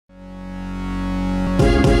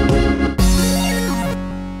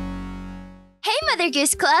another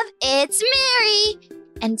Goose Club. It's Mary.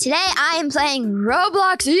 And today I am playing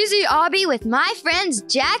Roblox Easy Obby with my friends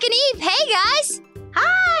Jack and Eve. Hey, guys.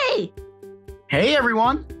 Hi. Hey,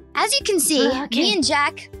 everyone. As you can see, me and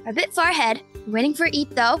Jack are a bit far ahead. We're waiting for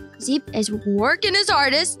Eve, though, because Eve is working his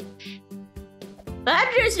hardest.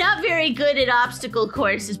 I'm just not very good at obstacle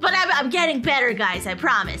courses, but I'm getting better, guys, I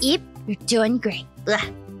promise. Eve, you're doing great.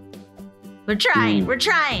 Ugh. We're trying.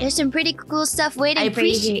 There's some pretty cool stuff waiting for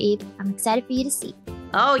you here, Eve. I'm excited for you to see.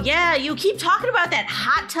 Oh, yeah, you keep talking about that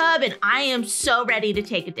hot tub, and I am so ready to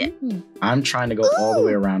take a dip. I'm trying to go all the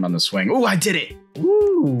way around on the swing. Ooh, I did it.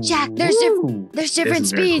 Woo. Jack, there's different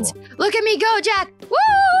speeds. Cool. Look at me go, Jack.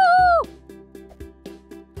 Woo!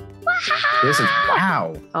 This is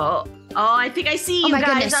wow. Oh, I think I see you guys.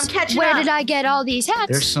 Goodness. I'm catching Where up. did I get all these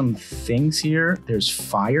hats? There's some things here. There's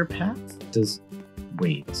fire path.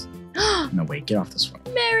 Wait. No, wait. Get off this one.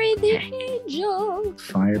 Mary the Angel.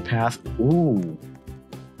 Fire path. Ooh.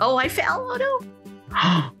 Oh, I fell. Oh,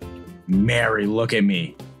 no. Mary, look at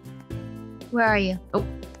me. Where are you? Oh.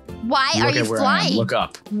 Why Look are you flying? Look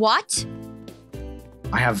up. What?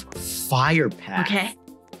 I have fire path. Okay.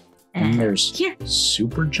 And there's here.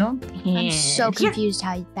 Super jump. I'm so confused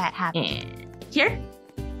how that happened. And here.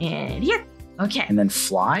 And here. Okay. And then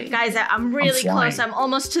fly? Guys, I'm really close. I'm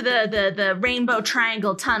almost to the rainbow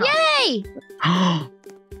triangle tunnel. Yay!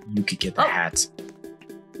 You could get the hats.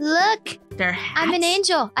 Look. They're hats. I'm an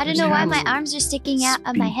angel. I don't know why my arms are sticking out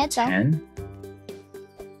of my head, though. 10?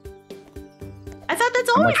 I thought that's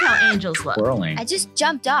always how angels look. Twirling. I just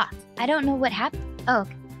jumped off. I don't know what happened. Oh.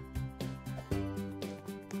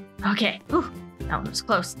 Okay. Ooh, that one was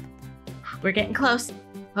close. We're getting close.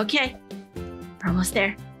 Okay. We're almost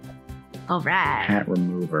there. All right. Hat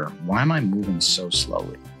remover. Why am I moving so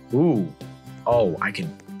slowly? Ooh. Oh, I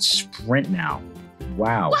can sprint now.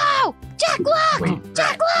 Wow. Wow! Jack, look! Wait.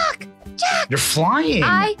 Jack, look! Jack! You're flying!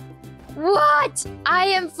 What? I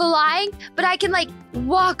am flying, but I can, like,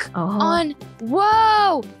 walk on...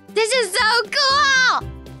 Whoa! This is so cool!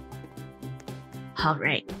 All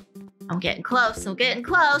right. I'm getting close.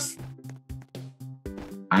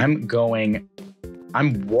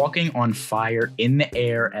 I'm walking on fire in the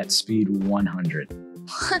air at speed 100.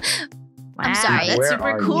 Wow, I'm sorry. That's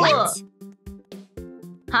super cool. What?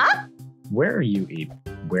 Huh? Where are you, Eve?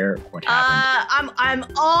 What happened? I'm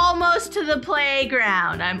almost to the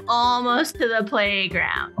playground. Almost to the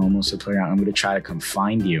playground. I'm gonna try to come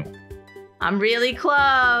find you. I'm really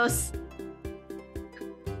close.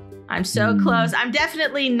 I'm so close. I'm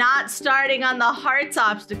definitely not starting on the hearts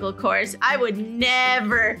obstacle course. I would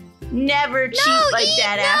never cheat like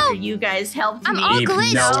that after you guys helped me. I'm all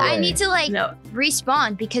glitched. No I need to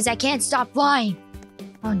respawn because I can't stop flying.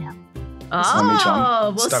 Oh no.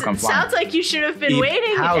 Oh, well, sounds like you should have been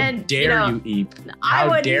waiting. How dare you, Eep?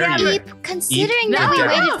 How dare you? Eep, considering that we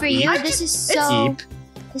waited for you, this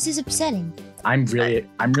is upsetting. I'm really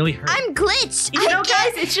hurt. I'm glitched. You know,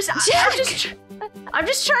 guys, it's just I'm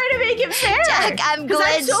just trying to make it fair. Jack, I'm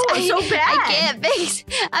glitched. I'm so bad. I can't fix.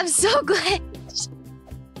 I'm so glitched.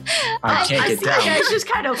 I can't get down. You guys just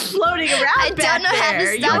kind of floating around. I don't know how to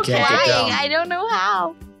stop flying. I don't know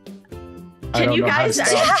how. Can you guys?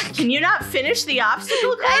 Can you not finish the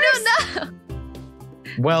obstacle course? I don't know.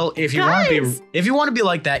 Well, if you want to be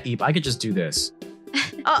like that, Eep, I could just do this.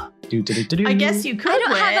 I guess you could. I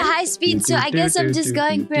don't have a high speed, so I guess I'm just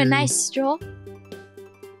going for a nice stroll.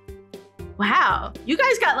 Wow, you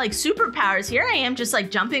guys got like superpowers. Here I am, just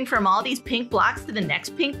like jumping from all these pink blocks to the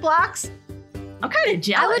next pink blocks. I'm kind of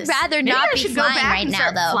jealous. I would rather not be flying right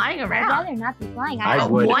now, though. Flying around. I'd rather not be flying. I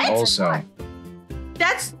would also.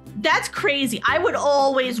 That's crazy. I would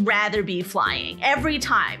always rather be flying every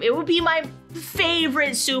time. It would be my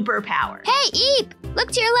favorite superpower. Hey, Eep,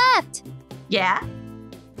 look to your left. Yeah.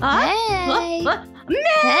 Hey. Mary!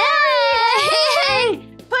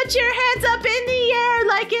 Put your hands up in the air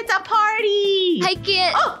like it's a party. I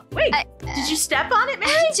can't. Oh, wait. Did you step on it,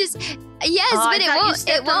 Mary? Yes, but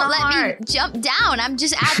it won't let me jump down. I'm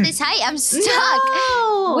just at this height. I'm stuck.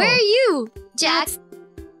 No. Where are you, Jack?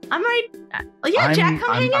 I'm right. Yeah, Jack,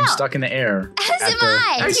 come hang out. I'm stuck in the air. As am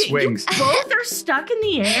I. Swings. You both are stuck in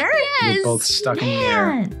the air? Yes. We're both stuck in the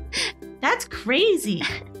air. That's crazy.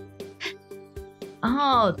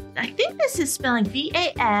 Oh, I think this is spelling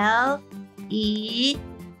VALENTINES.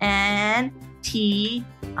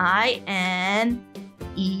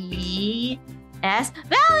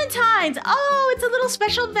 Valentine's! Oh, it's a little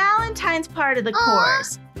special Valentine's part of the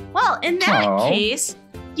course. Well, in that case,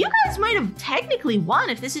 you guys might have technically won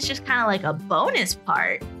if this is just kind of like a bonus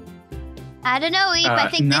part. I don't know, Eep. I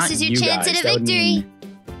think this is your chance at a victory.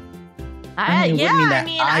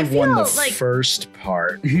 I won the like first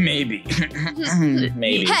part. Maybe.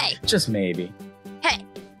 Maybe. Hey. Just maybe. Hey.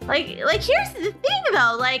 Like here's the thing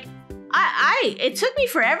though, like it took me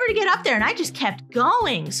forever to get up there and I just kept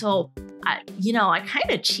going. So I kind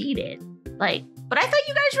of cheated. Like, but I thought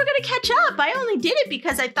you guys were gonna catch up. I only did it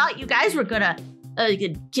because I thought you guys were gonna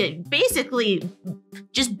basically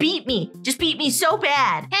just beat me so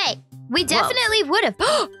bad. Hey, we definitely would have.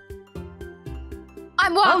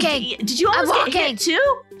 I'm walking. Did you almost get hit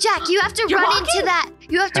too? Jack, you have to run into that.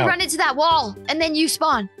 You have to run into that wall, and then you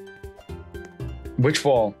spawn. Which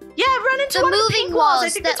wall? Yeah, run into The one of the moving pink walls. I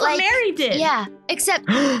walls think that, that's what like, Mary did. Yeah, except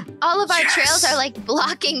all of our Yes. trails are like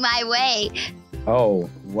blocking my way. Oh,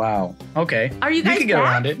 wow. Okay. Are you guys can get back?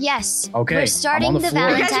 around it. Yes. Okay, We're I'm starting on the the floor.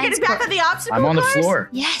 You guys are Valentine's getting back course. on the obstacle I'm on the course? floor.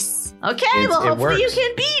 Yes. Okay, well, It hopefully you works.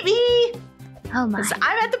 can beat me. Oh my. 'Cause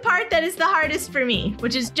I'm at the part that is the hardest for me,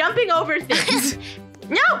 which is jumping over things.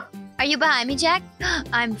 No! Are you behind me, Jack?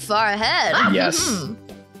 I'm far ahead. Yes.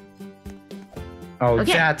 Oh,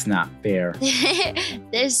 Okay. that's not fair.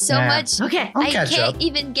 There's so Yeah. much. Okay. I'll I catch can't up.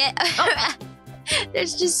 even get.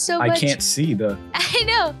 There's just so I much. can't see the. I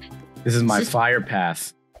know. This is my Just- fire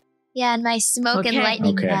path. Yeah, and my smoke and Okay.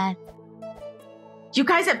 lightning Okay. path. You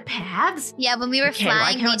guys have paths? Yeah, when we were Okay, well, I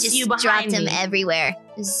flying, we cannot see you just behind dropped them me. everywhere.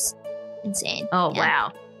 It was insane. Oh, Yeah.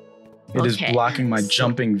 wow. It is Okay. blocking my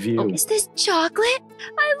jumping view. Is this chocolate?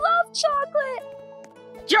 I love chocolate.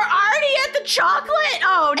 You're already at the chocolate?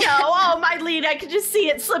 Oh, no. Oh, my lead. I can just see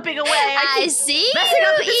it slipping away. I I keep see messing you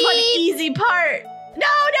up with this one eat. easy part. No,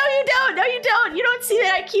 you don't. No, you don't. You don't see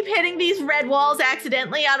that I keep hitting these red walls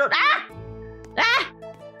accidentally. I don't. Ah!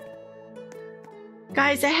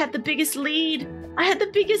 Guys, I had the biggest lead. And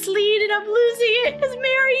I'm losing it because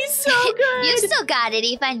Mary's so good. You still got it,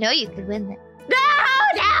 Eve. I know you could win this. No.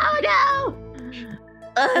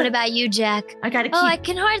 What about you, Jack? I gotta keep. Oh, I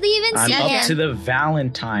can hardly even I'm see up him. to the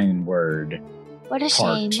Valentine word. What a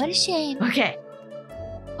shame. part. What a shame. Okay.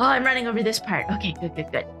 Oh, I'm running over this part. Okay, good.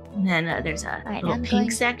 And then there's a Alright, little I'm pink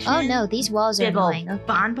going- section. Oh no, these walls are Big old annoying. Okay.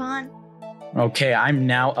 bonbon. Okay, I'm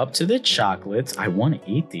now up to the chocolates. I want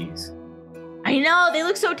to eat these. I know, they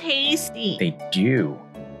look so tasty. They do.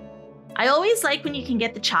 I always like when you can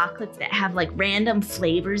get the chocolates that have like random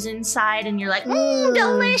flavors inside and you're like, Ooh.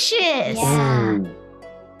 delicious. Yeah. Ooh.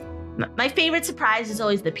 My favorite surprise is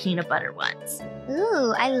always the peanut butter ones.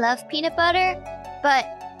 Ooh, I love peanut butter, but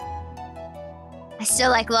I still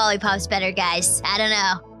like lollipops better, guys. I don't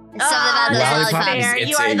know. There's something about those Lollipop lollipops. is- Fair. it's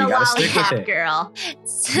You a- are you the gotta stick with lollipop it. girl.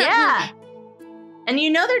 Something- Yeah. And you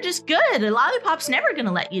know they're just good. A lollipop's never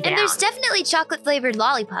gonna let you down. And there's definitely chocolate flavored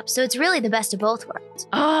lollipops, so it's really the best of both worlds.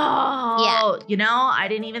 Oh, you know, I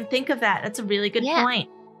didn't even think of that. That's a really good Yeah. point.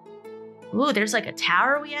 Ooh, there's like a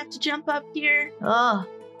tower we have to jump up here. Oh,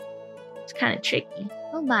 it's kind of tricky.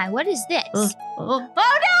 Oh my, what is this? Oh no,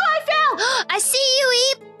 I fell! I see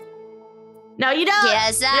you, Eep. No, you don't.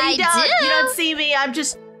 Yes, No, I you don't. do. You don't see me.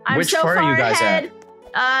 I'm Which so part are far you guys ahead.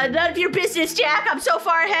 None of your business, Jack. I'm so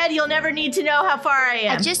far ahead, you'll never need to know how far I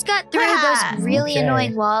am. I just got through Ah. those really Okay.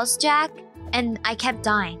 annoying walls, Jack, and I kept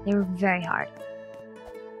dying. They were very hard.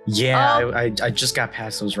 Yeah, Oh. I just got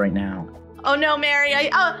past those right now. Oh no, Mary!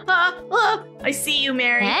 I see you,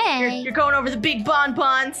 Mary. Hey. You're going over the big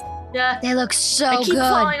bonbons. They look so I keep good.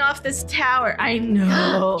 falling off this tower. I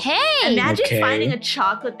know. Hey! Imagine Okay. finding a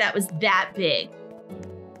chocolate that was that big.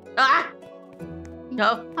 Ah!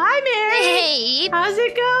 No. Hi, Mary. Hey, Eep. How's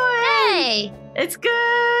it going? Hey! It's good.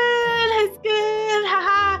 It's good.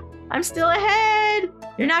 Haha. I'm still ahead.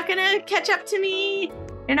 You're not gonna catch up to me.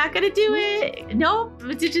 You're not gonna do it. Nope.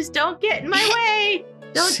 Just don't get in my way.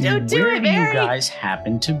 See, Don't do where it, do you Mary. guys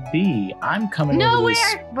happen to be? I'm coming Nowhere. over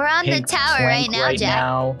this We're on the pink tower right plank now, right Jack.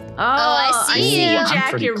 now. Oh, I see you. I'm Jack.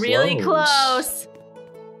 pretty You're really close. close.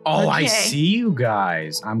 Oh, I Okay. see you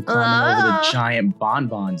guys. I'm climbing over the giant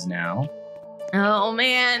bonbons now. Oh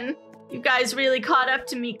man, you guys really caught up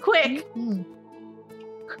to me quick. Mm.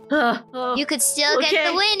 Oh, You could still get Okay.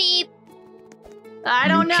 the win, Eep. I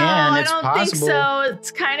don't You know. can, I it's don't think possible. so.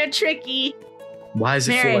 It's kind of tricky. Why does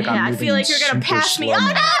it Mary, feel like I'm I moving feel like you're gonna super pass me. slow Oh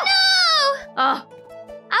now? no! Oh,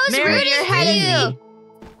 I was Mary, rooting you're for ahead of you. me.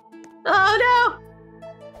 Oh no!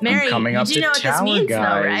 Mary, I'm coming up you to do know what tower, this means, guys.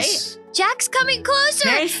 though, right? Jack's coming closer.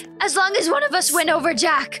 Mary's, As long as one of us win over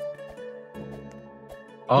Jack.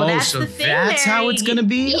 Oh, that's so the thing, that's how Mary. it's gonna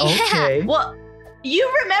be? Yeah. Okay. well, you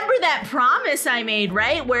remember that promise I made,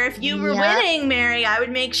 right? Where if you were Yeah. winning, Mary, I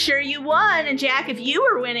would make sure you won, and Jack, if you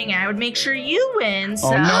were winning, I would make sure you win.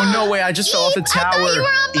 So Oh no way! I just fell off the Eep, tower. I thought you were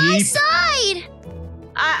on my Eep. side.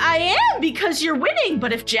 I am because you're winning.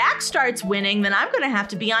 But if Jack starts winning, then I'm gonna have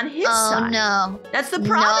to be on his Oh side. no. That's the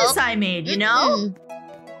promise Nope. I made, you know?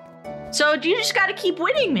 So you just got to keep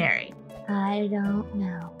winning, Mary. I don't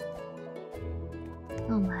know.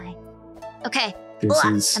 Oh my. Okay, This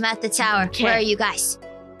is I'm at the tower. Okay. Where are you guys?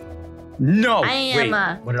 no. I am,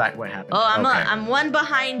 Wait, what happened? Oh, okay. I'm one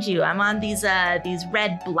behind you. I'm on these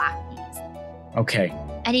red blockies. Okay.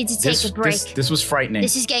 I need to take a break. This was frightening.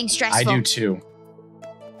 This is getting stressful. I do too.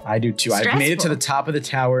 I've made it to the top of the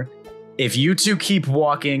tower. If you two keep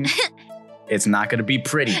walking, it's not going to be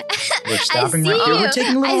pretty. We're stopping right here. We're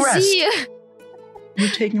taking a little rest. I see you. We're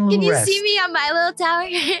taking a little Can you rest. see me on my little tower?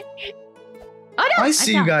 Oh no! I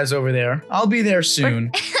see you guys over there. I'll be there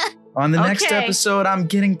soon. On the next Okay. episode, I'm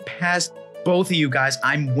getting past both of you guys.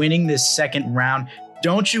 I'm winning this second round.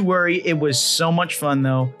 Don't you worry. It was so much fun,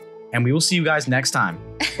 though. And we will see you guys next time.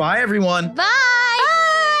 Bye, everyone. Bye.